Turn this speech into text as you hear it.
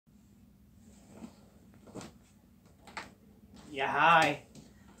Yeah, hi.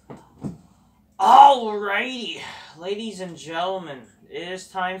 Alrighty, ladies and gentlemen, it is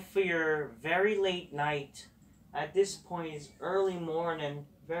time for your very late night. At this point, it's early morning,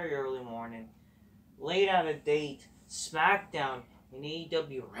 very early morning. Late out of date, Smackdown and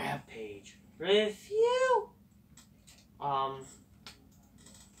AEW Rampage review.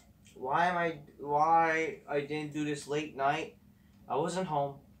 Why I didn't do this late night? I wasn't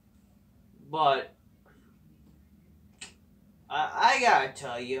home, but I gotta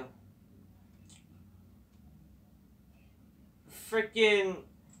tell you. Freaking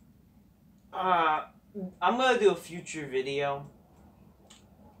I'm gonna do a future video.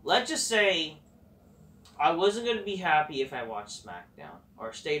 Let's just say I wasn't gonna be happy if I watched SmackDown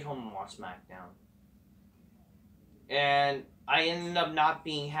or stayed home and watched SmackDown, and I ended up not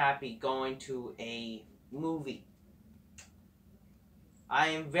being happy going to a movie. I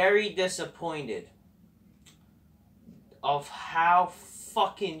am very disappointed of how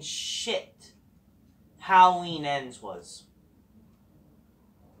fucking shit Halloween Ends was.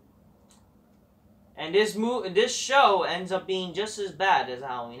 And this show ends up being just as bad as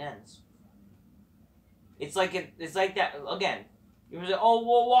Halloween Ends. It's like that again. You was like,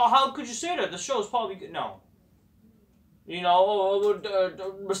 oh well, how could you say that? The show's probably good. No. You know,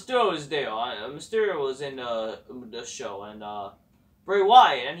 Mysterio is there. Mysterio was in the show, and Bray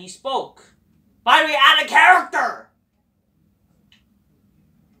Wyatt, and he spoke. By the way, out of character.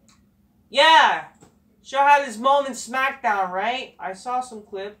 Yeah, sure had his moment SmackDown, right? I saw some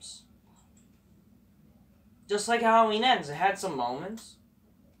clips. Just like Halloween Ends, it had some moments,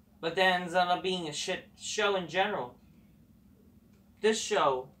 but then ends up being a shit show in general. This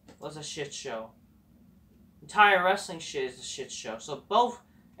show was a shit show. Entire wrestling shit is a shit show. So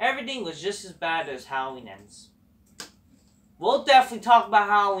everything was just as bad as Halloween Ends. We'll definitely talk about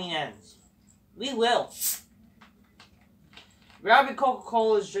Halloween Ends. We will. Grabbing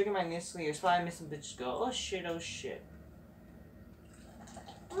Coca-Cola is drinking magnificently. You're spotting missing bitches go, oh shit, oh shit.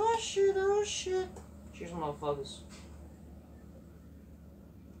 Oh shit, oh shit. Cheers, motherfuckers.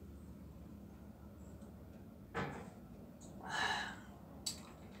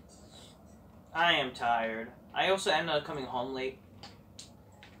 I am tired. I also ended up coming home late.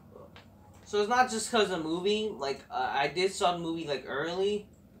 So it's not just because of the movie. Like, I did saw the movie, like, early.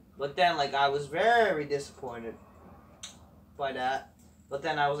 But then, like, I was very disappointed by that. But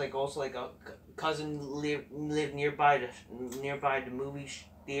then I was, like, also, like, a cousin lived nearby the movie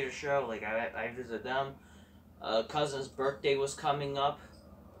theater show. Like, I visited them. Cousin's birthday was coming up.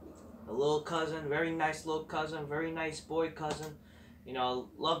 A little cousin, very nice little cousin, very nice boy cousin. You know,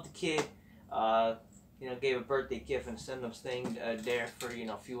 loved the kid. You know, gave a birthday gift and sent them staying there for, you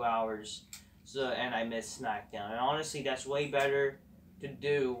know, a few hours. So, and I missed SmackDown. And honestly, that's way better to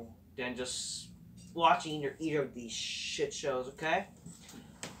do than just watching either of these shit shows, okay?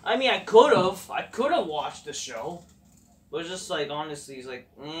 I mean, I could have watched the show. But it's just like, honestly, it's like,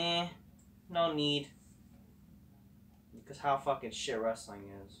 no need. Because how fucking shit wrestling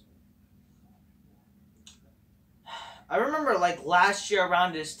is. I remember, like, last year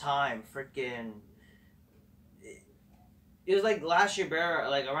around this time, freaking... It was, like, last year,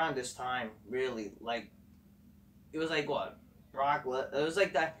 like, around this time, really. Like, it was, like, what? It was,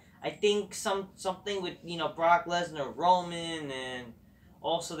 like, that... I think something with, you know, Brock Lesnar, Roman, and...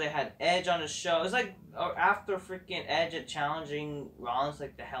 Also, they had Edge on the show. It was, like, after freaking Edge at challenging Rollins,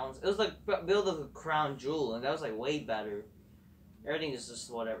 like, the Helms. It was, like, build of the Crown Jewel, and that was, like, way better. Everything is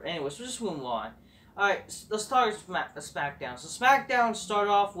just whatever. Anyways, we'll just move on. Alright, let's start with SmackDown. So SmackDown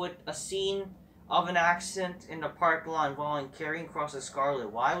started off with a scene of an accident in the parking lot involving Karrion Kross and Scarlett.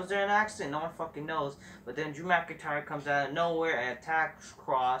 Why was there an accident? No one fucking knows. But then Drew McIntyre comes out of nowhere and attacks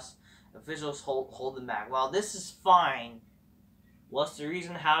Kross. Officials hold him back. Well, this is fine. What's the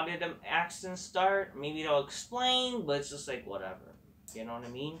reason? How did the accident start? Maybe they'll explain, but it's just like, whatever. You know what I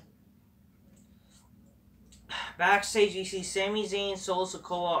mean? Backstage, you see Sami Zayn and Solo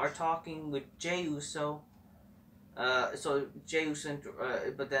Sikoa are talking with Jey Uso. But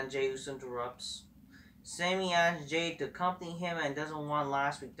then Jey Uso interrupts. Sami asks Jey to accompany him and doesn't want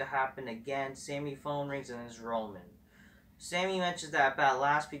last week to happen again. Sami phone rings and it's Roman. Sami mentions that about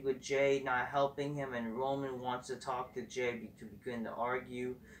last week with Jey not helping him, and Roman wants to talk to Jey to begin to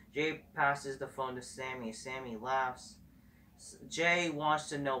argue. Jey passes the phone to Sami. Sami laughs. Jey wants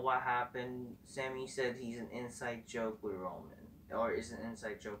to know what happened. Sami said he's an inside joke with Roman. Or is an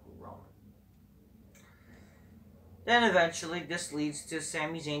inside joke with Roman. Then eventually, this leads to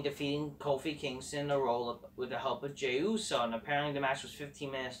Sami Zayn defeating Kofi Kingston in a roll-up with the help of Jey Uso. And apparently the match was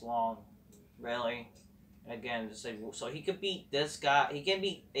 15 minutes long. Really? Again, just like, so he could beat this guy. He can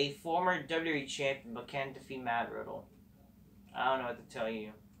beat a former WWE champion, but can't defeat Matt Riddle. I don't know what to tell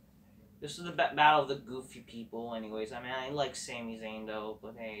you. This is the battle of the goofy people, anyways. I mean, I like Sami Zayn though,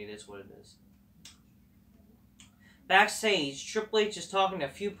 but hey, it is what it is. Backstage, Triple H is talking to a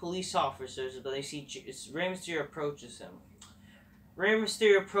few police officers, but they see Rey Mysterio approaches him. Rey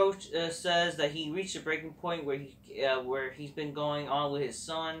Mysterio says that he reached a breaking point where he's been going on with his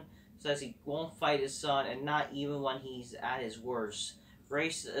son. Says he won't fight his son, and not even when he's at his worst. Rey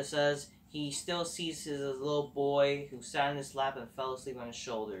says he still sees his little boy who sat in his lap and fell asleep on his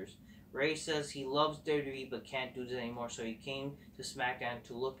shoulders. Rey says he loves WWE but can't do this anymore, so he came to SmackDown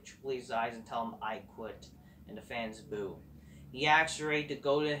to look Triple H's eyes and tell him, "I quit," and the fans boo. He asks Rey to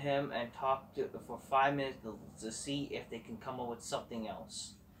go to him and talk for 5 minutes to see if they can come up with something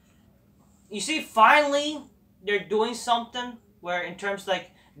else. You see, finally, they're doing something where, in terms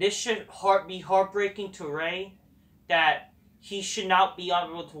like, this should be heartbreaking to Rey, that he should not be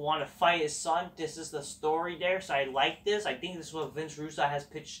able to want to fight his son. This is the story there, so I like this. I think this is what Vince Russo has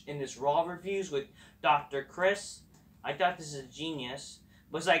pitched in his Raw reviews with Dr. Chris. I thought this is genius.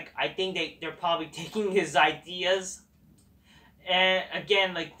 But it's like, I think they're probably taking his ideas. And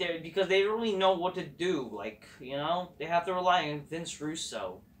again, like, because they don't really know what to do. Like, you know, they have to rely on Vince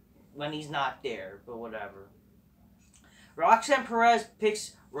Russo when he's not there, but whatever. Roxanne Perez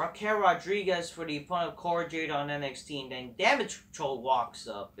picks Raquel Rodriguez for the opponent of Cora Jade on NXT, and then Damage Control walks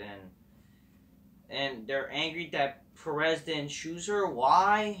up, and they're angry that Perez didn't choose her.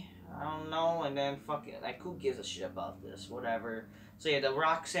 Why? I don't know. And then fucking, like, who gives a shit about this? Whatever. So yeah, the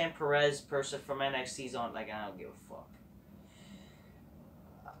Roxanne Perez person from NXT's on. Like, I don't give a fuck.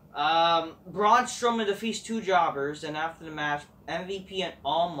 Braun Strowman defeats two jobbers, and after the match, MVP and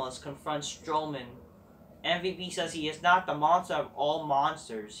Almas confront Strowman. MVP says he is not the monster of all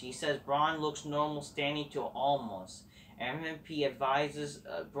monsters. He says Braun looks normal standing to Almas. MVP advises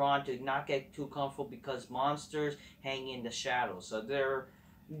Braun to not get too comfortable because monsters hang in the shadows. So they're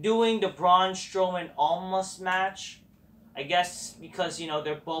doing the Braun Strowman Almas match. I guess because, you know,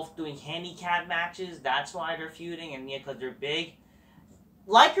 they're both doing handicap matches. That's why they're feuding, and yeah, because they're big.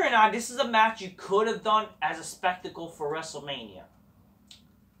 Like it or not, this is a match you could have done as a spectacle for WrestleMania.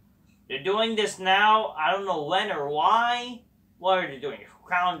 They're doing this now. I don't know when or why. What are they doing?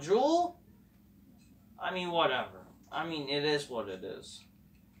 Crown Jewel? I mean, whatever. I mean, it is what it is.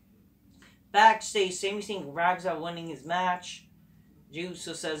 Backstage, Sami Zayn brags about winning his match.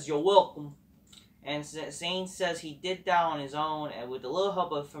 Juicer says, "You're welcome." And Zayn says he did that on his own and with a little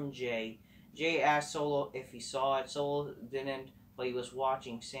help from Jay. Jay asked Solo if he saw it. Solo didn't, but he was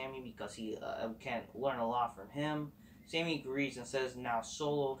watching Sami because he can learn a lot from him. Sami agrees and says now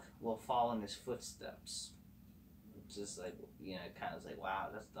Solo will follow in his footsteps. It's just like, you know, kind of like, wow,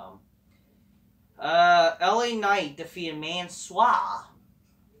 that's dumb. LA Knight defeated Mansoor.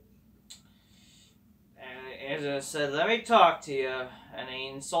 And it said, "Let me talk to you." And he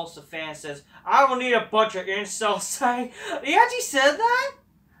insults the fan, says, "I don't need a bunch of insults." He actually said that?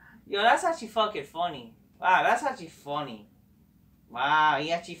 Yo, that's actually fucking funny. Wow, that's actually funny. Wow,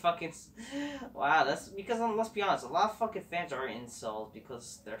 he actually fucking... Wow, that's... Because, let's be honest, a lot of fucking fans are incels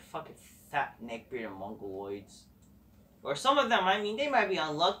because they're fucking fat neckbeard and mongoloids. Or some of them, I mean, they might be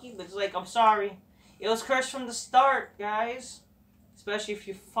unlucky, but it's like, I'm sorry. It was cursed from the start, guys. Especially if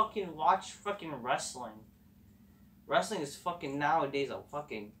you fucking watch fucking wrestling. Wrestling is fucking nowadays a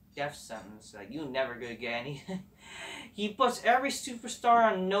fucking death sentence. Like, you never gonna get any... He puts every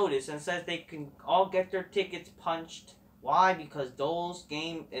superstar on notice and says they can all get their tickets punched. Why? Because whose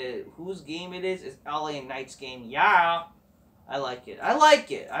game it is LA Knight's game. Yeah, I like it. I like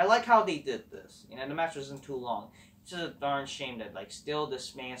it. I like how they did this. You know, the match wasn't too long. It's just a darn shame that, like, still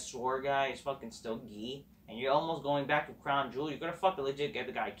this Mansoor guy is fucking still gay. And you're almost going back to Crown Jewel. You're gonna fucking legit get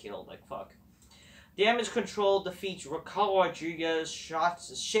the guy killed. Like, fuck. Damage Control defeats Raquel Rodriguez,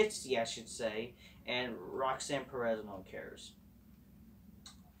 Shitsy, I should say, and Roxanne Perez, no one cares.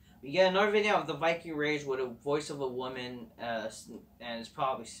 We get another video of the Viking Rage with a voice of a woman, and it's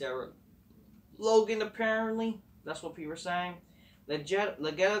probably Sarah Logan, apparently. That's what people are saying.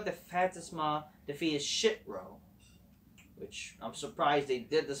 Legado de Fatisma defeated Shit Row, which I'm surprised they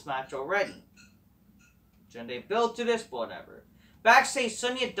did this match already. Shouldn't they build to this? But whatever. Backstage,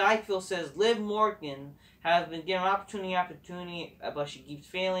 Sonya Dykefield says Liv Morgan has been given opportunity, but she keeps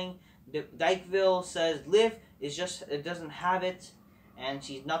failing. Dykefield says Liv doesn't have it. And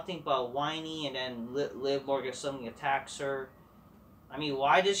she's nothing but whiny, and then Liv Morgan suddenly attacks her. I mean,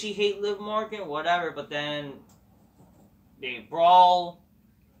 why does she hate Liv Morgan? Whatever, but then they brawl,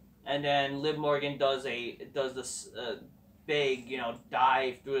 and then Liv Morgan does this big, you know,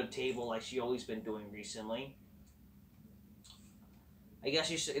 dive through the table like she always been doing recently. I guess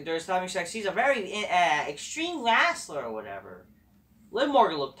there's time you should he's a very extreme wrestler or whatever. Liv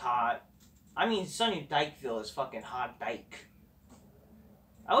Morgan looked hot. I mean, Sonny Dykeville is fucking hot dyke.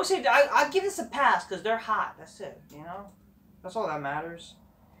 I would say I'll give this a pass because they're hot. That's it, you know? That's all that matters.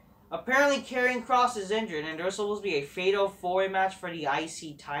 Apparently, Karrion Kross is injured, and there's supposed to be a fatal four-way match for the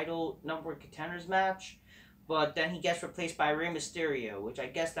IC title number one contenders match. But then he gets replaced by Rey Mysterio, which I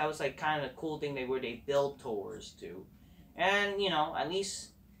guess that was like kind of the cool thing they build towards to. And, you know, at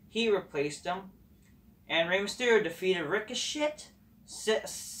least he replaced him. And Rey Mysterio defeated Ricochet,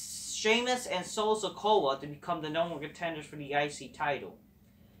 Sheamus, and Solo Sikoa to become the number one contenders for the IC title.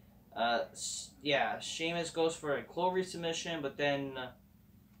 Yeah, Sheamus goes for a Clover submission, but then,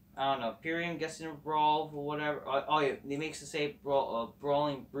 I don't know, Imperium gets in a brawl or whatever. Oh yeah, he makes the save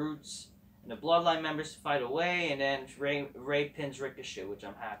Brawling Brutes. And the Bloodline members fight away, and then Ray pins Ricochet, which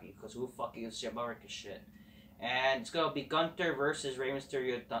I'm happy, because who the fuck gives a shit about Ricochet? And it's going to be Gunther versus Rey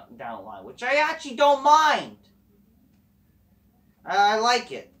Mysterio down the line, which I actually don't mind. I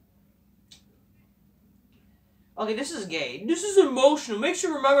like it. Okay, this is gay. This is emotional. Makes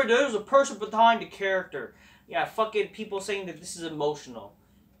you remember there's a person behind the character. Yeah, fucking people saying that this is emotional.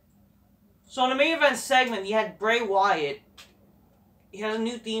 So in the main event segment, you had Bray Wyatt. He has a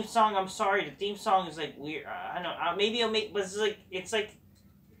new theme song. I'm sorry, the theme song is like weird. I don't know. Maybe it'll make, but it's like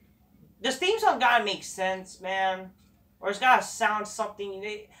this theme song gotta make sense, man. Or it's gotta sound something.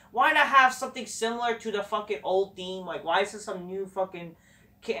 Why not have something similar to the fucking old theme? Like, why is this some new fucking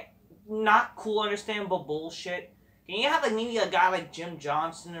not cool, understandable bullshit? Can you have like maybe a guy like Jim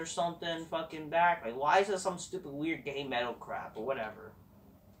Johnson or something fucking back? Like, why is this some stupid weird gay metal crap or whatever?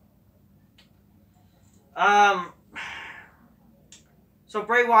 So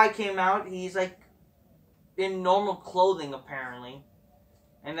Bray Wyatt came out. He's like in normal clothing apparently,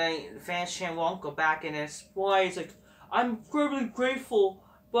 and then the fans chant "Won't go back." And it's why he's like, "I'm incredibly grateful,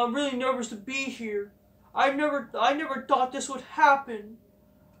 but I'm really nervous to be here. I never thought this would happen."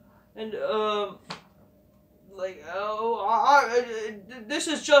 And this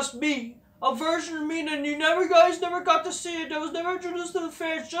is just me, a version of me that you guys never got to see it. That was never introduced to the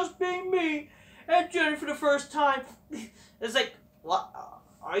fans. Just being me and Jenny for the first time. It's like. What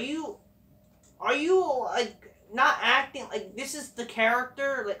are you like not acting like this is the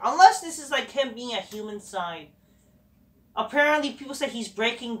character? Like, unless this is like him being a human side. Apparently people say he's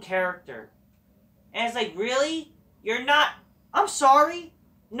breaking character. And it's like, really? You're not. I'm sorry.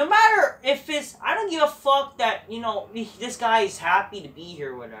 No matter if it's, I don't give a fuck that, you know, this guy is happy to be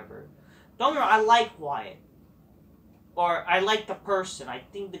here or whatever. Don't get me wrong, I like Wyatt. Or I like the person. I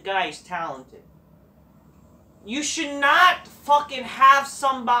think the guy is talented. You should not fucking have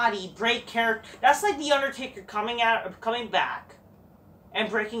somebody break character. That's like The Undertaker coming back and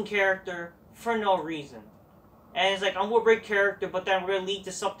breaking character for no reason. And it's like, I'm gonna break character, but then we're gonna lead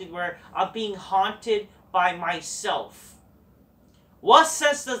to something where I'm being haunted by myself. What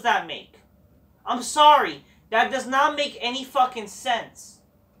sense does that make? I'm sorry. That does not make any fucking sense.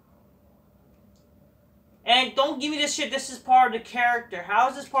 And don't give me this shit, this is part of the character. How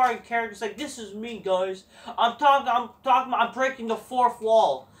is this part of the character? It's like, this is me, guys. I'm breaking the fourth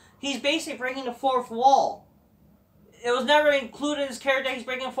wall. He's basically breaking the fourth wall. It was never included in his character, he's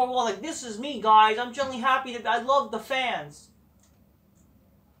breaking the fourth wall. Like, this is me, guys. I'm genuinely happy that I love the fans.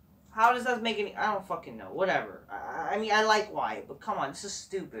 How does that make any... I don't fucking know. Whatever. I mean, I like Wyatt, but come on, this is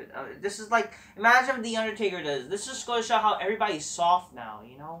stupid. This is like... Imagine if The Undertaker does. This just goes to show how everybody's soft now,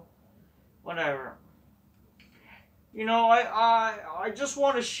 you know? Whatever. You know, I just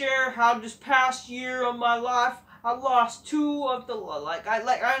want to share how this past year of my life, I lost two of the,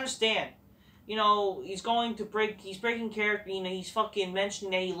 I understand. You know, he's breaking character, you know, he's fucking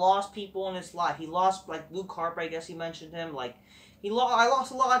mentioning that he lost people in his life. He lost, like, Luke Harper, I guess he mentioned him, like, I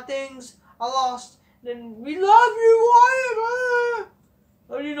lost a lot of things, then, we love you, Wyatt,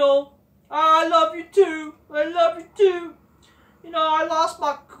 and, you know, I love you too, You know, I lost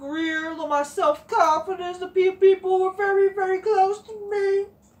my career, my self-confidence. The people were very, very close to me.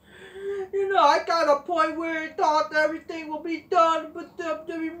 You know, I got a point where I thought that everything will be done with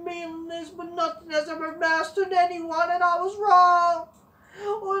WWE meaningless, but nothing has ever mastered anyone, and I was wrong.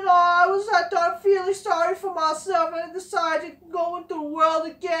 You know, I started feeling sorry for myself, and I decided to go into the world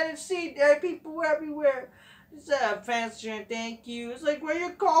again and see people everywhere. Fans chant, thank you. It's like, where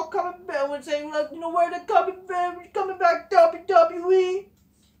your call coming back? When saying, like, you know, where they're coming back, WWE.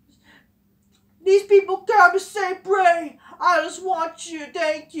 These people come to say, Bray, I just want you,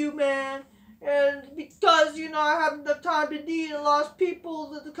 thank you, man. And because, you know, I haven't the time to need and lost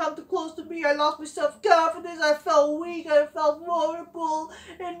people to come too close to me, I lost my self-confidence, I felt weak, I felt vulnerable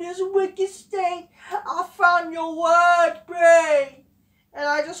in this wicked state. I found your word, Bray. And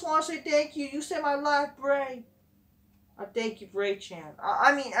I just want to say thank you. You saved my life, Bray. Thank you, Bray chant.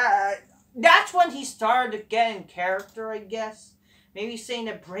 I mean, that's when he started to get in character, I guess. Maybe saying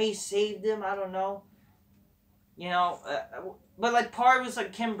that Bray saved him. I don't know. You know, but like part was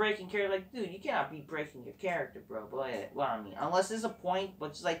like him breaking character. Like, dude, you cannot be breaking your character, bro. But well, I mean, unless there's a point,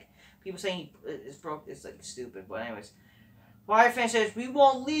 but it's like people saying it's broke. It's like stupid. But anyways, Wyatt fan says we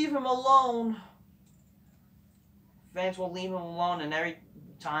won't leave him alone. Fans won't leave him alone, and every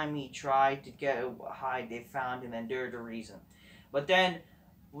time he tried to get a hide, they found him, and they're the reason. But then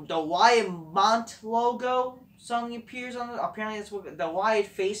the Wyatt Mont logo suddenly appears on it. Apparently, that's what the Wyatt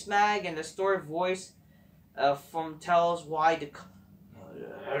face mag and the story voice from tells Wyatt to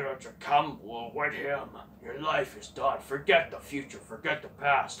come with him. Your life is done. Forget the future. Forget the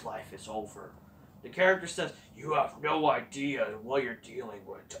past. Life is over. The character says, you have no idea what you're dealing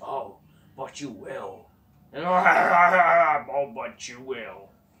with. Oh, but you will. Oh, but you will.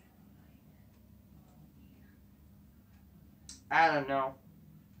 I don't know.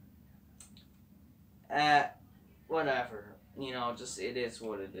 Whatever. You know, just it is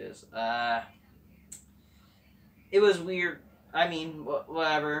what it is. It was weird. I mean,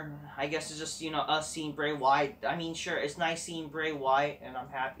 whatever. I guess it's just, you know, us seeing Bray Wyatt. I mean, sure, it's nice seeing Bray Wyatt, and I'm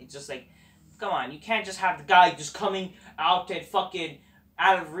happy. It's just like, come on, you can't just have the guy just coming out and fucking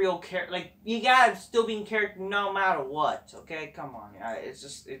out of real character. Like, you gotta still be in character no matter what, okay? Come on. It's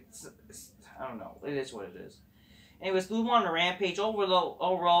just, it's I don't know. It is what it is. Anyways, we won a Rampage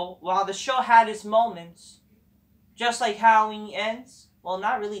overall. While the show had its moments, just like Halloween Ends, well,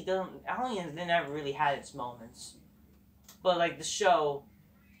 not really, Halloween Ends never really had its moments. But, like, the show,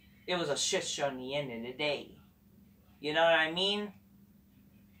 it was a shit show in the end of the day. You know what I mean?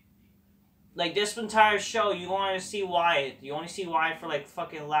 Like, this entire show, you wanted to see Wyatt. You only see Wyatt for, like,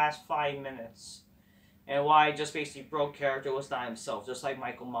 fucking last 5 minutes. And Wyatt just basically broke character, was not himself. Just like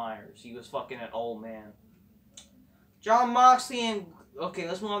Michael Myers. He was fucking an old man. Jon Moxley and... Okay,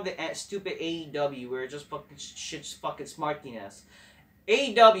 let's move on to stupid AEW, where it just fucking shit's fucking smartiness.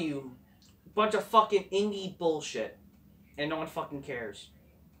 AEW, bunch of fucking indie bullshit. And no one fucking cares.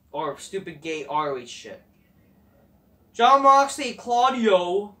 Or stupid gay ROH shit. Jon Moxley,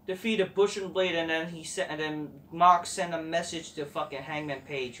 Claudio defeated Bush and Blade, and then Mox sent a message to fucking Hangman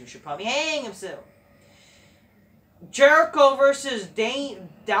Page, who should probably hang himself. Jericho versus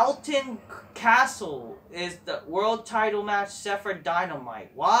Dalton Castle is the world title match set for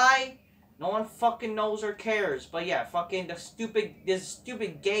Dynamite. Why? No one fucking knows or cares. But yeah, fucking this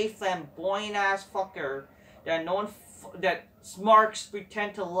stupid gay flamboyant ass fucker that no one that smarks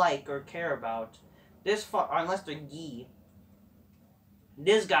pretend to like or care about. Unless they're gay.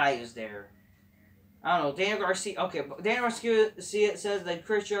 This guy is there. I don't know. Daniel Garcia. Okay, but Daniel Garcia says that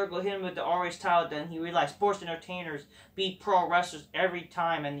Chris Jericho hit him with the ROH title. Then he realized sports entertainers beat pro wrestlers every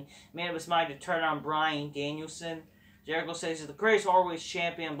time, and he made up his mind to turn on Bryan Danielson. Jericho says he's the greatest ROH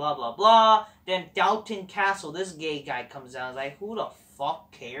champion. Blah blah blah. Then Dalton Castle, this gay guy, comes out. And is like, who the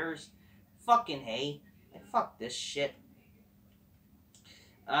fuck cares? Fucking hey, like, fuck this shit.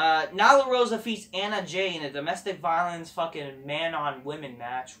 Nyla Rose defeats Anna Jay in a domestic violence fucking man-on-women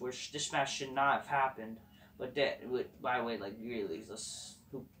match, which this match should not have happened. But that, by the way, like, really,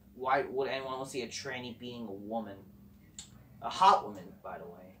 why would anyone want to see a tranny beating a woman? A hot woman, by the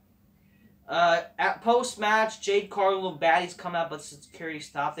way. At post-match, Jade Cargill and baddies come out, but security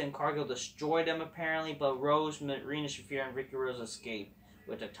stopped them. Cargill destroyed them, apparently, but Rose, Marina Shafir, and Ricky Rose escaped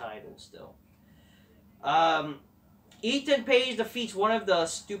with the title still. Ethan Page defeats one of the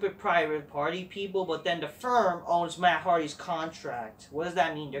stupid private party people, but then the firm owns Matt Hardy's contract. What does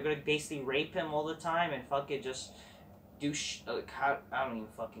that mean? They're gonna basically rape him all the time and fucking just do I don't even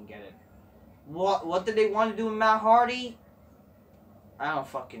fucking get it. What did they want to do with Matt Hardy? I don't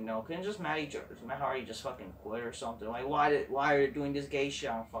fucking know. Couldn't just Matt Hardy just fucking quit or something? Like, why are they doing this gay shit?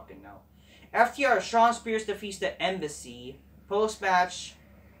 I don't fucking know. FTR, Shawn Spears defeats the Embassy. Post-match,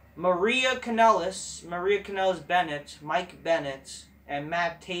 Maria Kanellis Bennett, Mike Bennett, and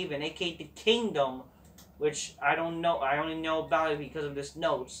Matt Taven, aka The Kingdom, which I don't know, I only know about it because of this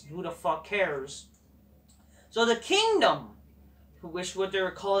notes. Who the fuck cares? So The Kingdom, which what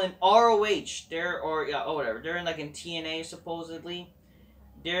they're calling ROH, whatever, they're in like in TNA supposedly.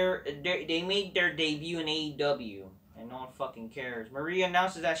 They made their debut in AEW. And no one fucking cares. Maria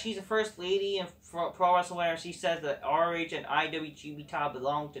announces that she's the first lady in Pro Wrestling. She says that ROH and IWGP title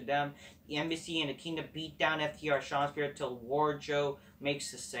belong to them. The Embassy and the Kingdom beat down FTR Shawn Spears till Wardlow makes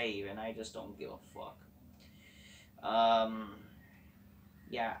the save. And I just don't give a fuck.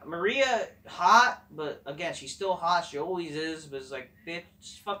 Yeah, Maria, hot. But again, she's still hot. She always is. But it's like, bitch,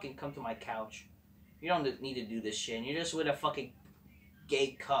 just fucking come to my couch. You don't need to do this shit. And you're just with a fucking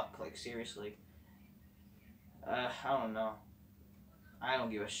gay cuck. Like, seriously. I don't know. I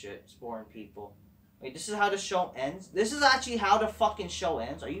don't give a shit. It's boring people. Wait, this is how the show ends? This is actually how the fucking show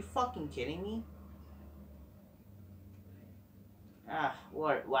ends? Are you fucking kidding me?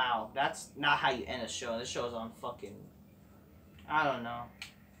 What? Wow. That's not how you end a show. This show's on fucking... I don't know.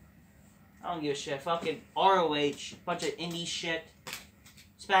 I don't give a shit. Fucking ROH. Bunch of indie shit.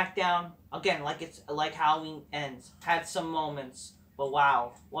 Smackdown. Again, like Halloween ends. Had some moments. But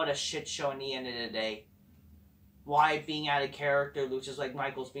wow. What a shit show in the end of the day. Wyatt being out of character. Lucha's like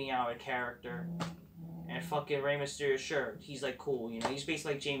Michaels being out of character. And fucking Rey Mysterio, sure. He's like cool, you know. He's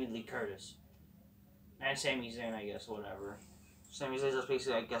basically like Jamie Lee Curtis. And Sami Zayn, I guess, whatever. Sami Zayn's just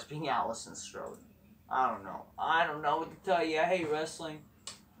basically, I guess, being Allison Strode. I don't know. I don't know what to tell you. I hate wrestling.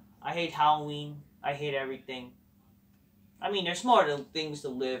 I hate Halloween. I hate everything. I mean, there's more things to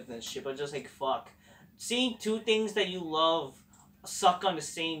live than shit, but just like, fuck. Seeing two things that you love suck on the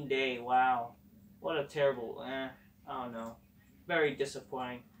same day. Wow. What a terrible, I don't know. Very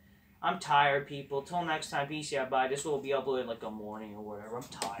disappointing. I'm tired, people. Till next time, peace, yeah, bye. This will be uploaded like a morning or whatever. I'm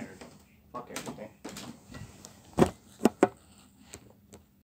tired. Fuck it.